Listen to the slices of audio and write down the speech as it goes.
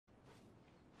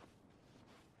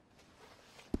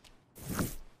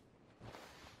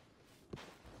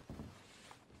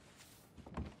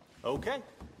Okay,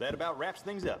 that about wraps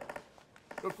things up.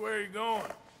 Look where you're going.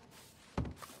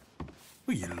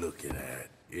 What you looking at,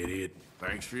 idiot?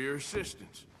 Thanks for your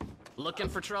assistance. Looking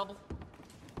for trouble?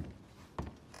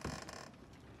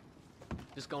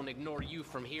 Just gonna ignore you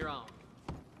from here on.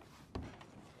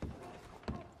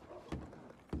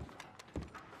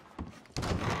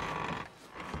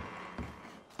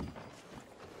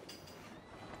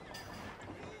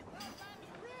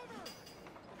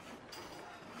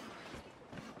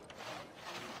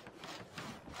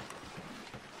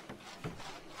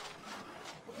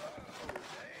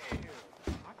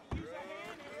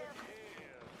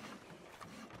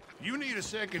 You need a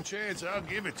second chance, I'll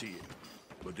give it to you.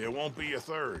 But there won't be a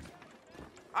third.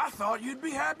 I thought you'd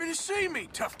be happy to see me,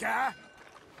 tough guy.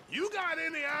 You got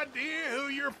any idea who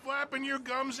you're flapping your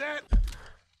gums at?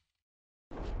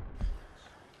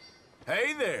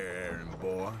 Hey there, errand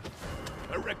boy.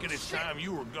 I reckon it's time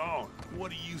you were gone.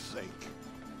 What do you think?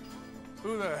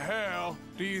 Who the hell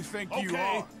do you think you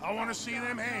Okay, are? I want to see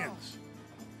them hands.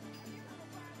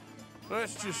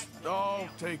 Let's just all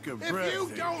take a breath If you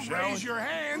here, don't shall raise we? your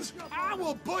hands, I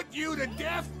will put you to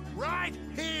death right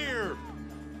here.